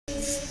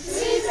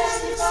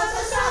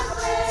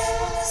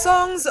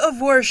Songs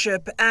of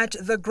worship at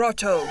the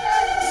grotto.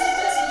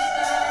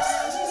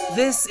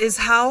 This is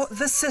how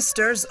the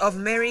Sisters of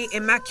Mary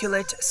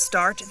Immaculate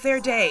start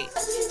their day.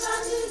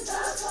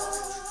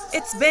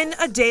 It's been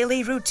a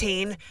daily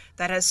routine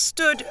that has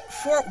stood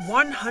for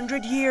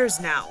 100 years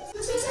now.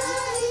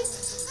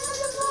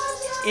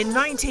 In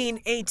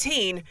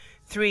 1918,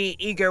 3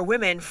 eager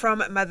women from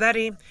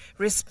Mathari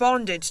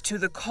responded to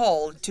the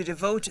call to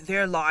devote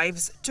their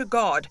lives to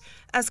God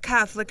as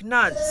Catholic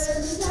nuns.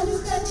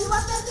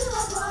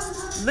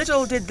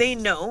 Little did they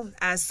know,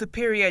 as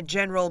Superior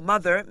General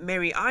Mother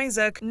Mary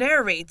Isaac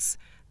narrates,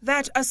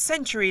 that a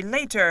century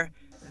later,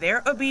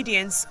 their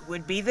obedience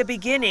would be the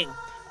beginning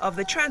of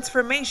the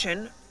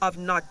transformation of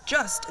not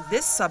just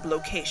this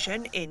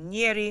sublocation in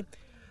Nyeri,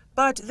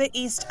 but the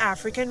East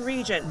African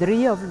region.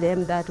 3 of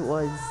them, that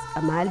was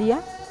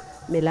Amalia,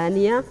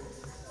 Melania,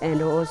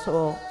 and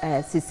also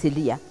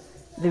Cecilia.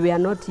 They were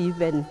not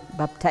even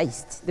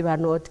baptized. They were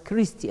not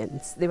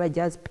Christians. They were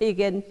just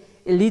pagan,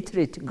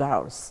 illiterate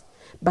girls.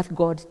 But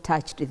God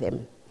touched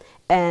them,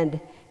 and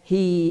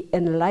He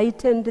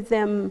enlightened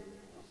them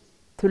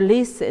to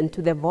listen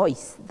to the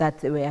voice that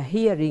they were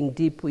hearing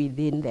deep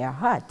within their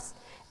hearts.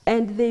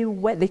 And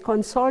they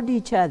consoled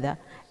each other,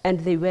 and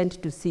they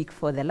went to seek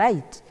for the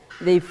light.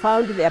 They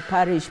found their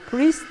parish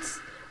priest,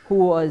 who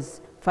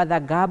was Father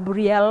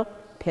Gabriel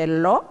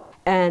Pello,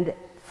 and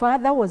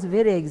Father was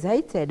very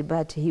excited,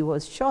 but he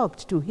was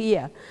shocked to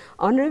hear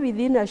only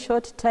within a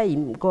short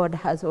time God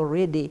has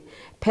already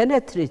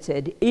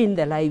penetrated in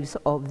the lives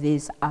of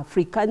these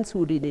Africans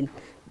who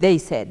they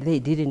said they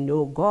didn't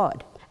know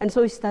God. And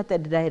so he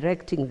started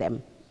directing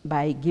them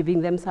by giving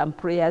them some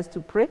prayers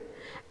to pray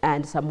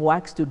and some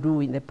works to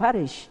do in the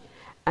parish.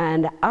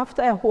 And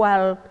after a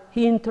while,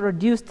 he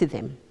introduced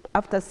them.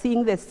 After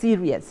seeing the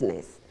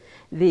seriousness,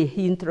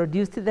 he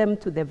introduced them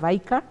to the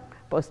vicar,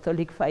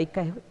 apostolic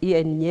vicar here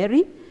in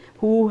Nyeri,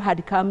 who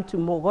had come to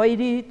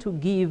Mogoiri to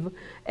give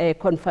a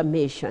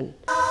confirmation.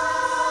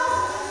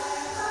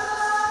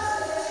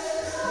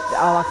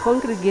 Our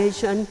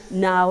congregation,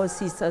 now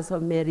Sisters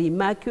of Mary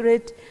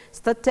Immaculate,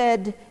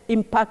 started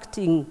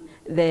impacting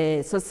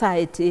the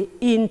society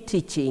in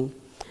teaching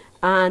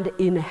and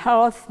in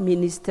health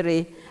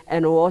ministry,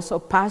 and also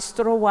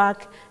pastoral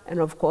work, and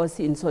of course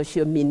in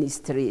social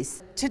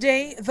ministries.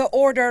 Today, the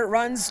order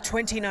runs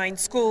 29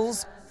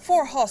 schools,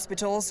 4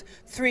 hospitals,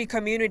 3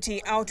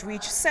 community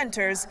outreach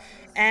centers,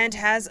 and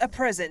has a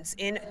presence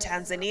in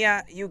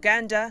Tanzania,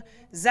 Uganda,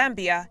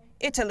 Zambia,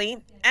 Italy,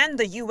 and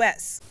the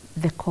US.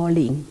 The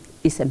calling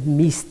is a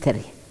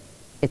mystery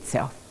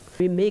itself.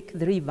 We make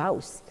 3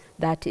 vows.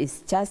 That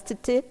is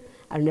chastity.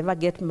 I'll never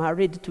get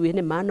married to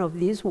any man of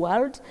this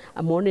world.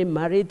 I'm only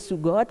married to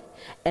God.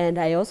 And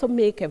I also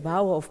make a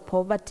vow of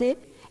poverty.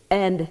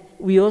 And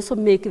we also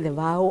make the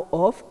vow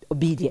of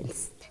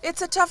obedience.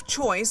 It's a tough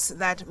choice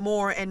that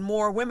more and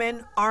more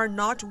women are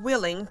not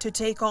willing to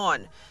take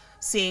on,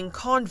 seeing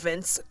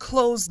convents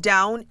close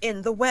down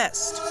in the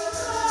West.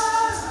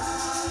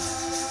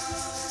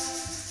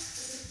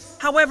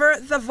 However,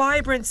 the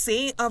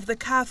vibrancy of the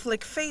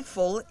Catholic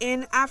faithful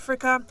in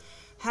Africa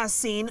has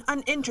seen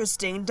an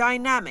interesting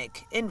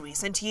dynamic in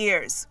recent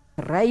years.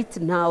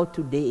 Right now,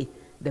 today,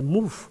 the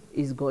move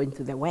is going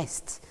to the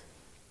West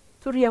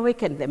to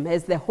reawaken them,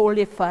 as the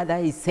Holy Father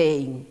is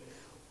saying,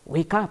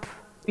 wake up.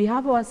 We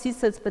have our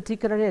sisters,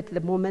 particularly at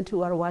the moment,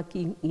 who are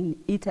working in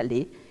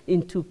Italy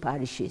in 2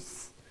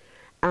 parishes.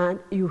 And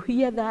you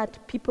hear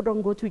that people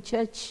don't go to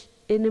church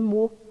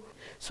anymore.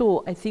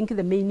 So I think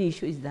the main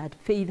issue is that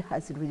faith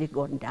has really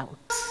gone down.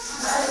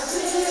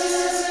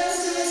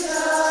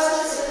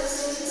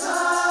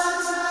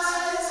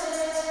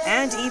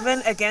 And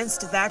even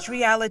against that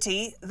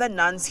reality, the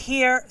nuns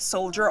here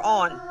soldier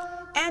on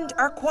and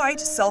are quite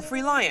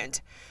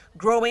self-reliant,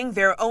 growing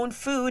their own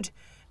food,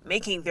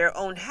 making their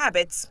own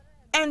habits,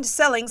 and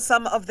selling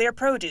some of their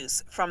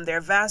produce from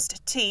their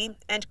vast tea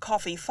and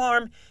coffee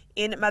farm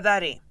in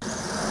Mathari.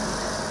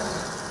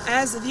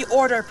 As the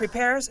order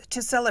prepares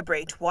to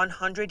celebrate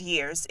 100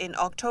 years in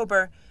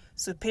October,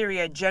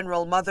 Superior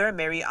General Mother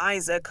Mary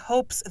Isaac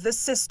hopes the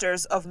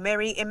Sisters of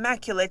Mary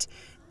Immaculate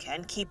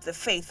can keep the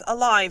faith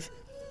alive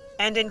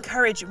and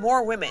encourage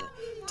more women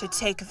to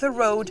take the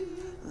road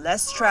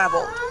less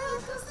traveled.